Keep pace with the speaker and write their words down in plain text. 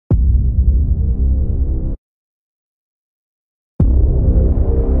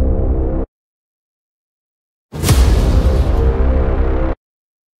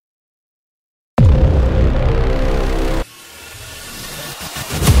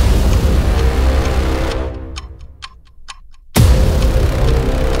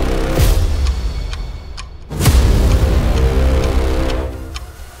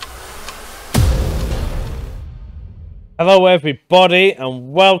Hello everybody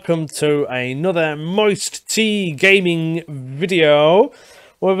and welcome to another MoisTea gaming video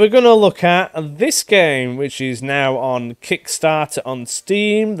where we're going to look at this game, which is now on Kickstarter on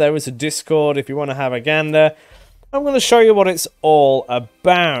Steam. There is a Discord if you want to have a gander. I'm going to show you what it's all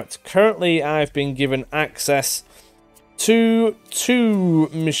about. Currently I've been given access to two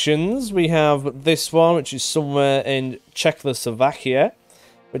missions. We have this one, which is somewhere in Czechoslovakia,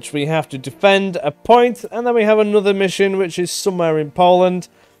 which we have to defend a point, and then we have another mission which is somewhere in Poland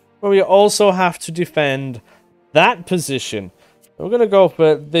where we also have to defend that position. We're going to go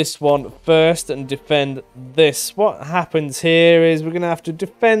for this one first and defend this. What happens here is we're going to have to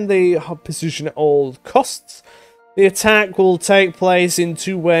defend the position at all costs. The attack will take place in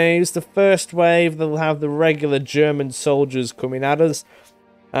two waves. The first wave, they'll have the regular German soldiers coming at us,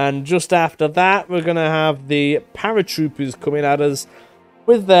 and just after that we're going to have the paratroopers coming at us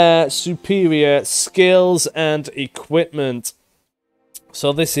with their superior skills and equipment.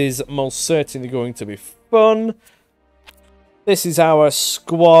 So this is most certainly going to be fun. This is our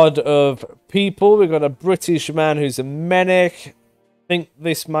squad of people. We've got a British man who's a medic. I think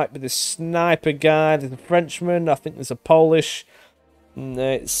this might be the sniper guy. There's a Frenchman. I think there's a Polish.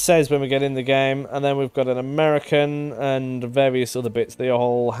 It says when we get in the game. And then we've got an American and various other bits. They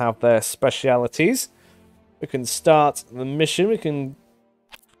all have their specialities. We can start the mission. We can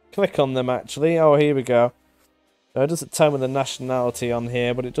click on them actually. Oh, here we go. It doesn't tell me the nationality on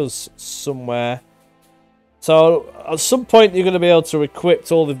here, but it does somewhere. So at some point you're going to be able to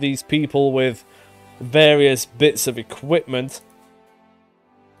equip all of these people with various bits of equipment.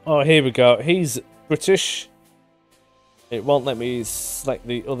 Oh, here we go. He's British. It won't let me select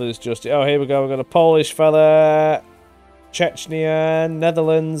the others just yet. Oh, here we go. We've got a Polish fella, Chechnya,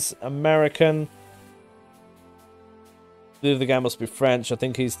 Netherlands, American. The other guy must be French. I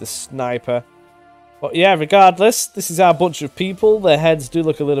think he's the sniper. But yeah, regardless, this is our bunch of people. Their heads do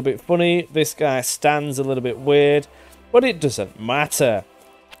look a little bit funny. This guy stands a little bit weird. But it doesn't matter.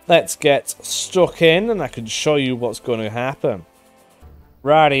 Let's get stuck in and I can show you what's going to happen.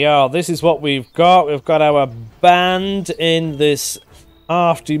 Rightio, this is what we've got. We've got our band in this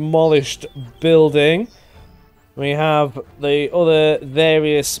half-demolished building. We have the other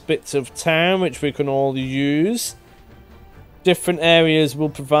various bits of town which we can all use. Different areas will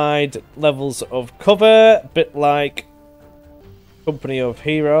provide levels of cover, a bit like Company of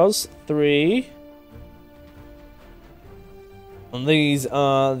Heroes 3. And these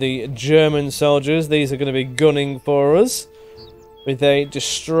are the German soldiers. These are going to be gunning for us with a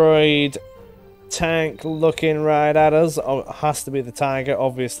destroyed tank looking right at us. Oh, it has to be the Tiger,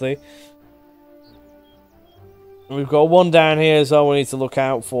 obviously. And we've got one down here as well we need to look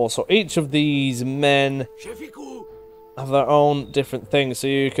out for. So each of these men have their own different things, so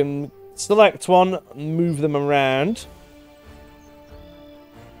you can select one, move them around.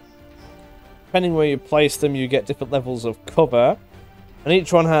 Depending where you place them, you get different levels of cover, and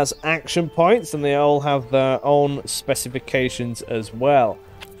each one has action points, and they all have their own specifications as well.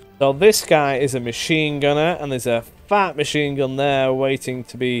 So this guy is a machine gunner, and there's a fat machine gun there waiting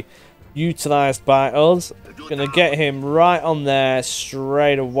to be utilized by us. Gonna get him right on there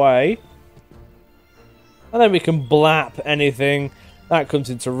straight away. And then we can blap anything that comes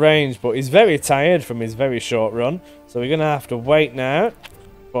into range. But he's very tired from his very short run. So we're going to have to wait now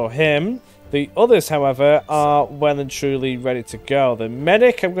for him. The others, however, are well and truly ready to go. The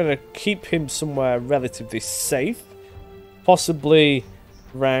medic, I'm going to keep him somewhere relatively safe. Possibly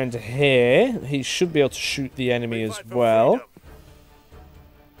around here. He should be able to shoot the enemy as well.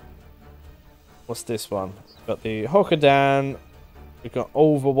 What's this one? Got the hooker down. We've got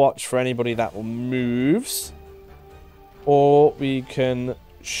Overwatch for anybody that moves. Or we can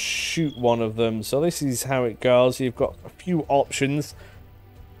shoot one of them. So this is how it goes. You've got a few options.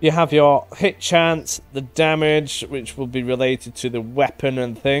 You have your hit chance, the damage, which will be related to the weapon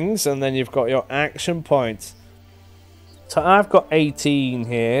and things. And then you've got your action points. So I've got 18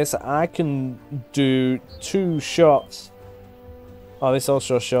 here. So I can do 2 shots. Oh, this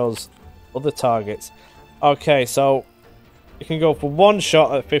also shows other targets. Okay, so you can go for 1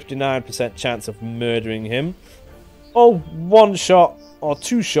 shot at 59% chance of murdering him. Or 1 shot, or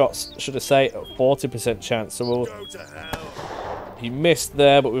 2 shots, should I say, at 40% chance. So he missed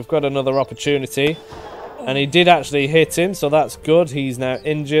there, but we've got another opportunity. And he did actually hit him, so that's good. He's now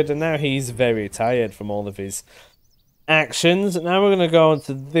injured, and now he's very tired from all of his actions. Now we're going to go on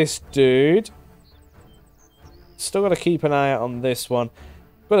to this dude. Still got to keep an eye out on this one.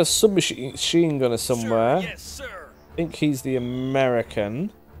 Got a submachine gunner somewhere. Yes, sir. I think he's the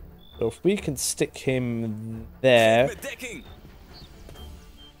American. So if we can stick him there.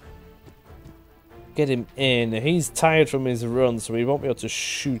 get him in. He's tired from his run, so he won't be able to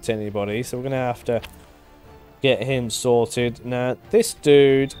shoot anybody. So we're going to have to get him sorted. Now, this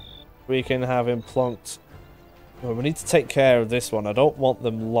dude, we can have him plonked. Well, we need to take care of this one. I don't want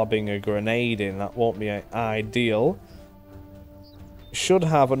them lobbing a grenade in. That won't be ideal. Should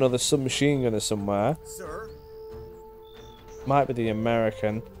have another submachine gunner somewhere. Sir? Might be the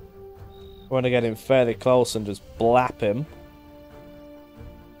American. I want to get him fairly close and just blap him.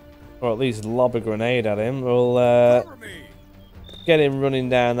 Or at least lob a grenade at him. We'll get him running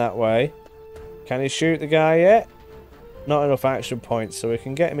down that way. Can he shoot the guy yet? Not enough action points, so we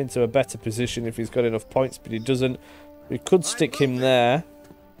can get him into a better position if he's got enough points, but he doesn't. We could stick him there.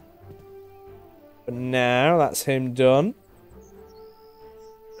 But now, that's him done.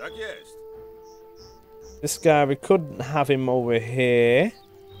 This guy, we could have him over here.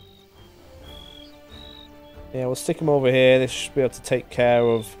 Yeah, we'll stick him over here. This should be able to take care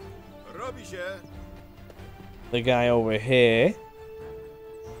of the guy over here.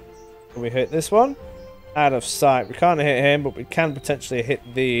 Can we hit this one? Out of sight. We can't hit him, but we can potentially hit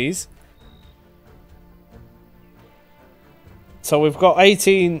these. So we've got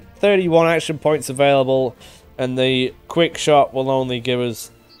 31 action points available, and the quick shot will only give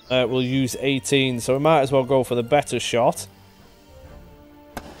us, we'll use 18, so we might as well go for the better shot.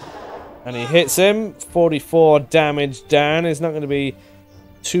 And he hits him, 44 damage down. He's not going to be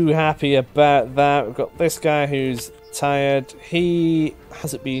too happy about that. We've got this guy who's tired. He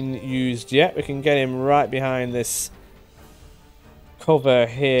hasn't been used yet. We can get him right behind this cover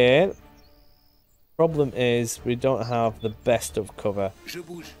here. Problem is, we don't have the best of cover.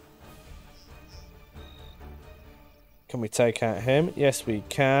 Can we take out him? Yes, we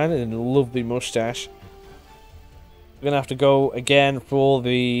can. And a lovely mustache. We're going to have to go again for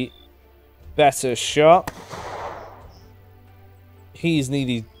the better shot. He's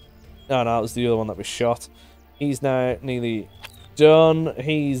nearly... No, that was the other one that we shot. He's now nearly done.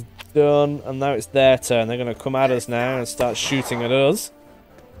 He's done. And now it's their turn. They're going to come at us now and start shooting at us.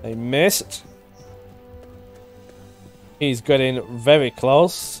 They missed. He's getting very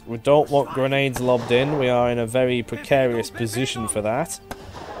close. We don't want grenades lobbed in. We are in a very precarious position for that.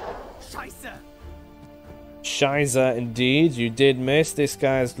 Shiza, indeed. You did miss. This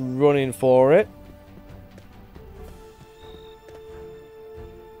guy's running for it.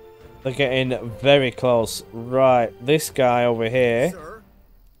 They're getting very close. Right, this guy over here.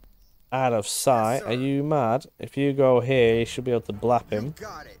 Out of sight. Are you mad? If you go here, you should be able to blap him.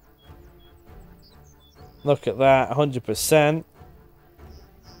 Look at that, 100%.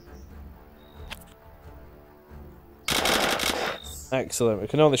 Excellent. We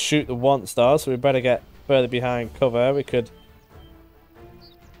can only shoot the once though, so we better get further behind cover. We could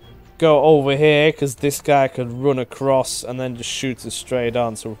go over here because this guy could run across and then just shoot us straight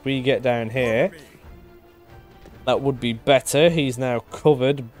on. So if we get down here, that would be better. He's now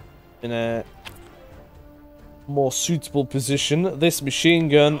covered in a more suitable position. This machine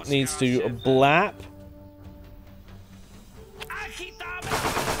gun needs to blap.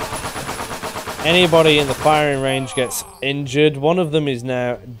 Anybody in the firing range gets injured. One of them is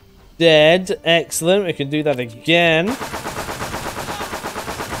now dead. Excellent. We can do that again.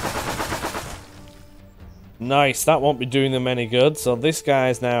 Nice. That won't be doing them any good. So this guy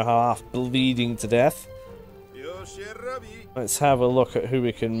is now half bleeding to death. Let's have a look at who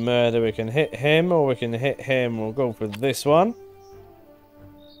we can murder. We can hit him or we can hit him. We'll go for this one.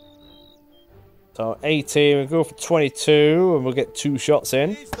 So 18. We'll go for 22 and we'll get 2 shots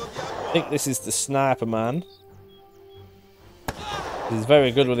in. I think this is the sniper man. He's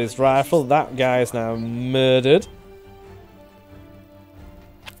very good with his rifle. That guy is now murdered.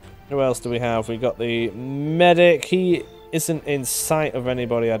 Who else do we have? We got the medic. He isn't in sight of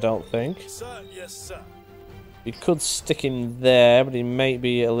anybody, I don't think. Yes, sir. We could stick him there, but he may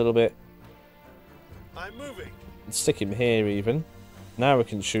be a little bit... I'm moving. Stick him here even. Now we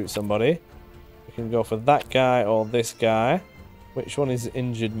can shoot somebody. We can go for that guy or this guy. Which one is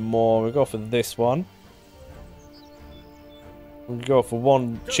injured more? We'll go for this one. We'll go for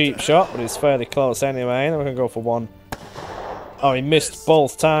one cheap shot, but it's fairly close anyway. And then we can go for one. Oh, he missed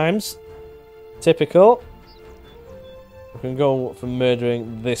both times. Typical. We can go for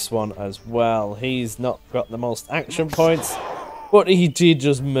murdering this one as well. He's not got the most action points, but he did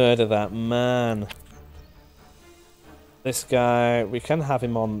just murder that man. This guy, we can have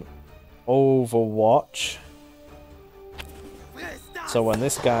him on Overwatch. So when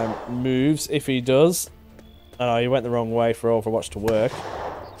this guy moves, if he does... Oh, he went the wrong way for Overwatch to work.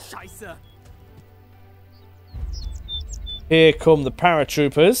 Here come the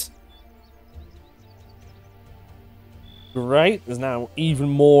paratroopers. Great, there's now even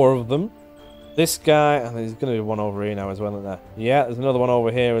more of them. This guy, and there's going to be one over here now as well, isn't there? Yeah, there's another one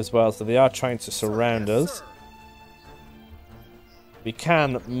over here as well, so they are trying to surround us. We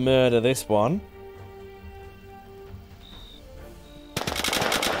can murder this one.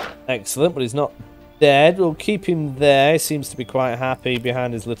 Excellent, but he's not dead. We'll keep him there. He seems to be quite happy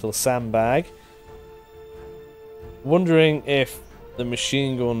behind his little sandbag. Wondering if the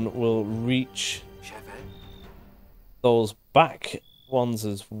machine gun will reach those back ones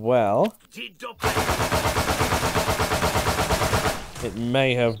as well. It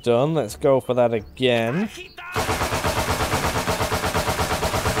may have done. Let's go for that again.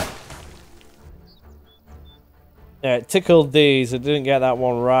 Yeah, it tickled these. It didn't get that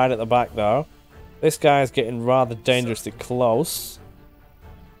one right at the back though. This guy's getting rather dangerously close.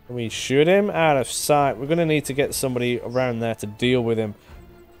 Can we shoot him? Out of sight. We're going to need to get somebody around there to deal with him.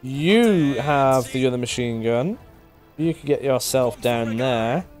 You have the other machine gun. You can get yourself down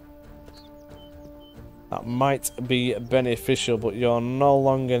there. That might be beneficial, but you're no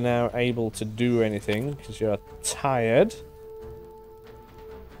longer now able to do anything because you're tired.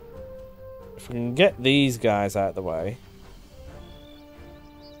 If we can get these guys out of the way.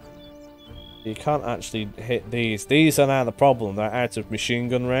 You can't actually hit these. These are now the problem. They're out of machine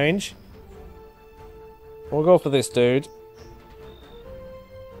gun range. We'll go for this dude.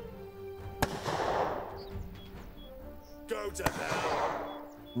 Go to hell.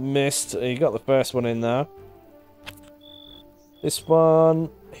 Missed. He got the first one in there. This one,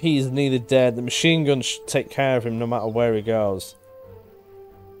 he's neither dead. The machine gun should take care of him no matter where he goes.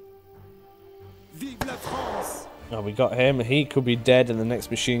 Vive la France. Oh, we got him. He could be dead in the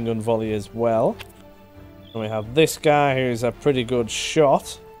next machine gun volley as well. And we have this guy who's a pretty good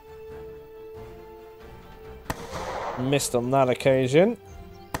shot. Missed on that occasion.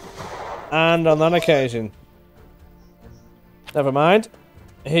 And on that occasion. Never mind.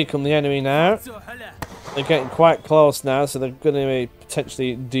 Here come the enemy now. They're getting quite close now, so they're going to be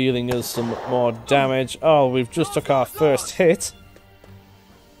potentially dealing us some more damage. Oh, we've just took our first hit.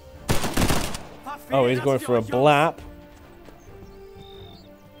 Oh, he's going for a blap.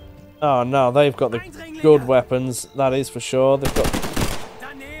 Oh no, they've got the good weapons, that is for sure. They've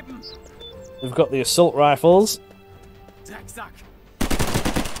got the assault rifles.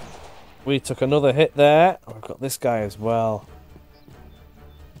 We took another hit there. Oh, we've got this guy as well.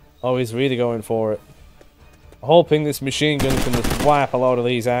 Oh, he's really going for it. Hoping this machine gun can just wipe a load of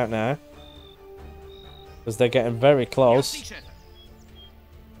these out now. Because they're getting very close.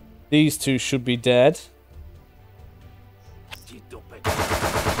 These two should be dead.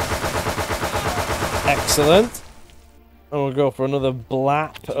 Excellent. And we'll go for another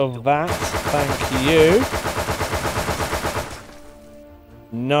blap of that. Thank you.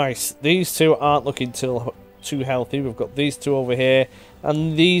 Nice. These two aren't looking too healthy. We've got these two over here.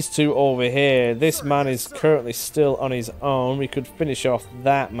 And these two over here. This man is currently still on his own. We could finish off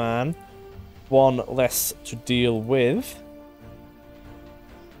that man. One less to deal with.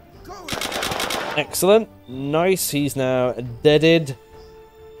 Excellent. Nice. He's now deaded.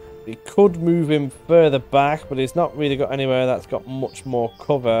 We could move him further back, but he's not really got anywhere that's got much more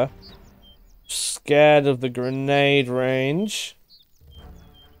cover. Scared of the grenade range.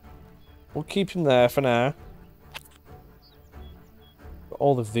 We'll keep him there for now.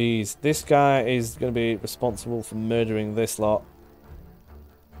 All of these. This guy is going to be responsible for murdering this lot.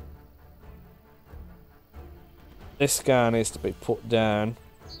 This guy needs to be put down.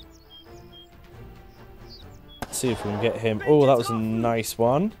 Let's see if we can get him. Oh, that was a nice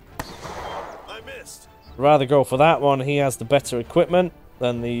one. I missed. Rather go for that one. He has the better equipment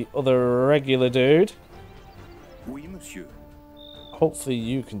than the other regular dude. Oui, monsieur. Hopefully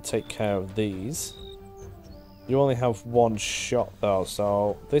you can take care of these. You only have one shot though,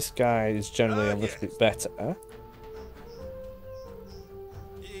 so this guy is generally a little bit better.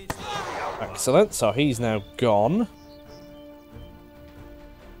 Excellent, so he's now gone.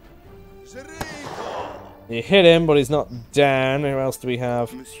 You hit him, but he's not down. Who else do we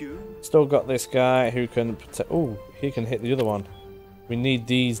have? Still got this guy who can... Oh, he can hit the other one. We need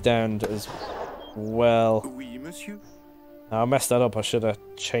these downed as well. I messed that up. I should have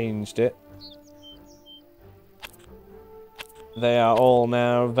changed it. They are all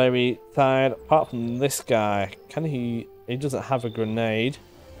now very tired, apart from this guy. Can he... He doesn't have a grenade.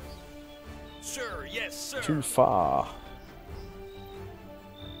 Sir, yes, sir. Too far.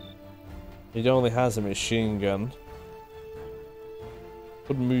 He only has a machine gun.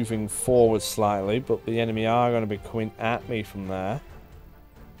 Good moving forward slightly, but the enemy are going to be coming at me from there.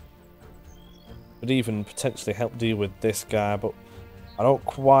 Could even potentially help deal with this guy, but I don't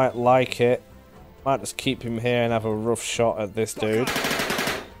quite like it. Might just keep him here and have a rough shot at this dude.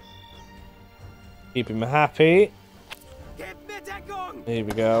 Keep him happy. Here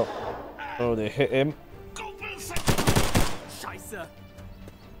we go. Oh, they hit him.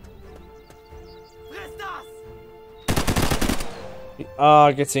 We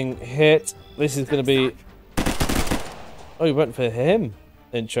are getting hit. This is going to be... Oh, he went for him.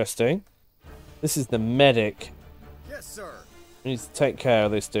 Interesting. This is the medic. Yes, sir. We need to take care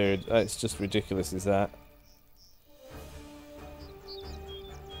of this dude. That's just ridiculous, is that?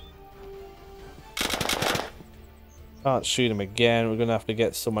 Can't shoot him again. We're going to have to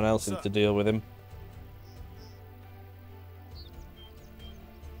get someone else in to deal with him.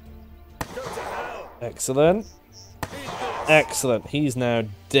 Excellent. Excellent. He's now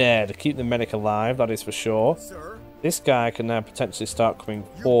dead. Keep the medic alive, that is for sure. This guy can now potentially start coming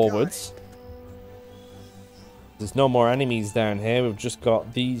forwards. There's no more enemies down here. We've just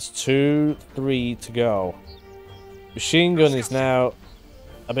got these 2, 3 to go. Machine gun is now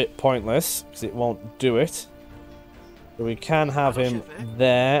a bit pointless because it won't do it. But we can have him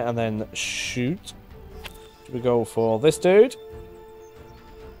there and then shoot. Should we go for this dude?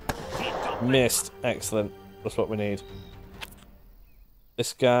 Missed. Excellent. That's what we need.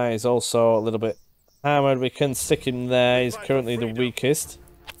 This guy is also a little bit hammered. We can stick him there. He's currently the weakest.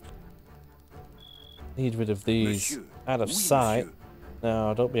 Need rid of these. Out of sight.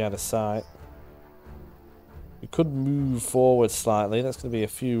 No, don't be out of sight. We could move forward slightly. That's going to be a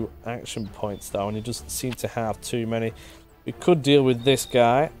few action points though, and he doesn't seem to have too many. We could deal with this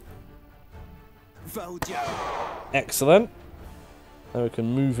guy. Excellent. Now we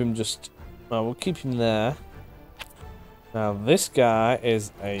can move him just... Well, we'll keep him there. Now this guy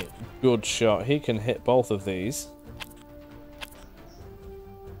is a good shot. He can hit both of these.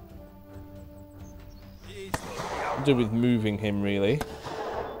 We'll do with moving him really.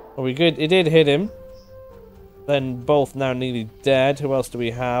 Oh, we good. It did hit him. Then both now nearly dead. Who else do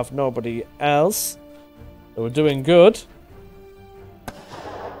we have? Nobody else. So we're doing good.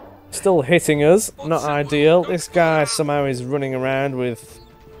 Still hitting us. Not ideal. This guy somehow is running around with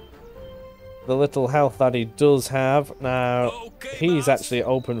the little health that he does have. Now, he's actually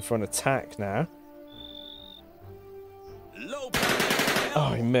open for an attack now.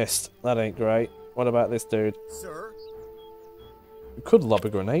 Oh, he missed. That ain't great. What about this dude? We could lob a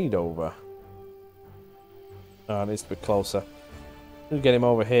grenade over. Oh, it needs to be closer. We'll get him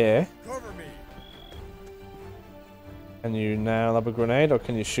over here. Can you now lob a grenade or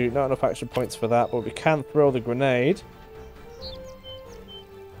can you shoot? Not enough action points for that, but we can throw the grenade.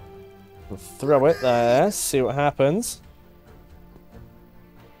 We'll throw it there, see what happens.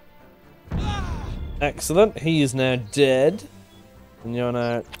 Excellent, he is now dead. And you're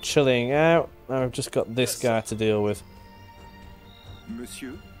now chilling out. Now we've just got this guy to deal with.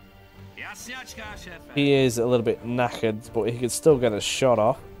 Monsieur? He is a little bit knackered, but he could still get a shot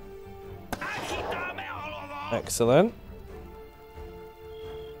off. Excellent.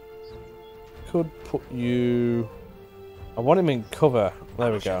 Could put you... I want him in cover.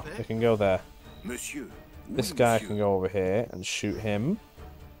 There we go. We can go there. This guy can go over here and shoot him.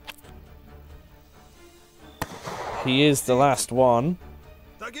 He is the last one.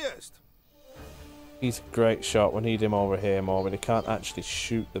 He's a great shot. We need him over here more, but he can't actually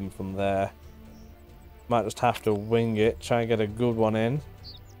shoot them from there. Might just have to wing it. Try and get a good one in.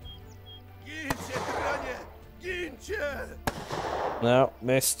 No,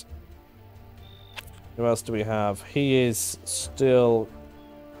 missed. Who else do we have? He is still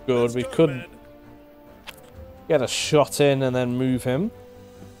good. We could get a shot in and then move him.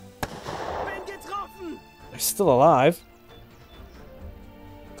 He's still alive.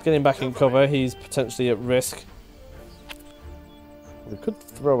 Let's get him back in cover. He's potentially at risk. We could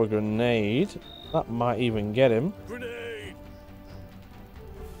throw a grenade. That might even get him.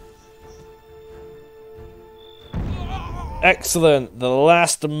 Excellent. The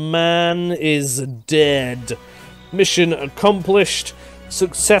last man is dead. Mission accomplished.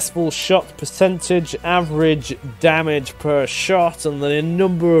 Successful shot percentage, average damage per shot, and the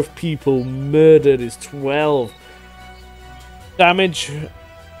number of people murdered is 12. Damage,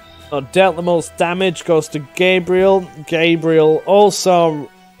 or dealt the most damage, goes to Gabriel. Gabriel also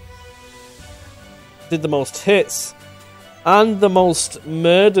did the most hits and the most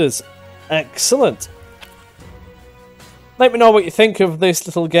murders. Excellent. Let me know what you think of this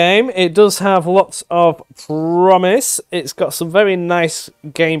little game. It does have lots of promise. It's got some very nice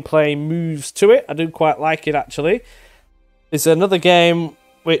gameplay moves to it. I do quite like it, actually. There's another game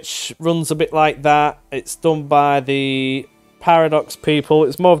which runs a bit like that. It's done by the Paradox people.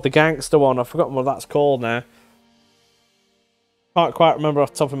 It's more of the gangster one. I've forgotten what that's called now. Can't quite remember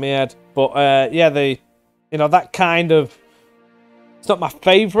off the top of my head. But yeah, that kind of... It's not my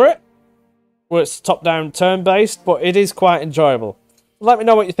favourite. where it's top-down turn-based, but it is quite enjoyable. Let me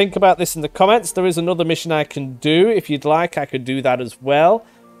know what you think about this in the comments. There is another mission I can do. If you'd like, I could do that as well.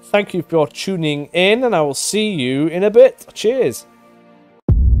 Thank you for tuning in, and I will see you in a bit. Cheers.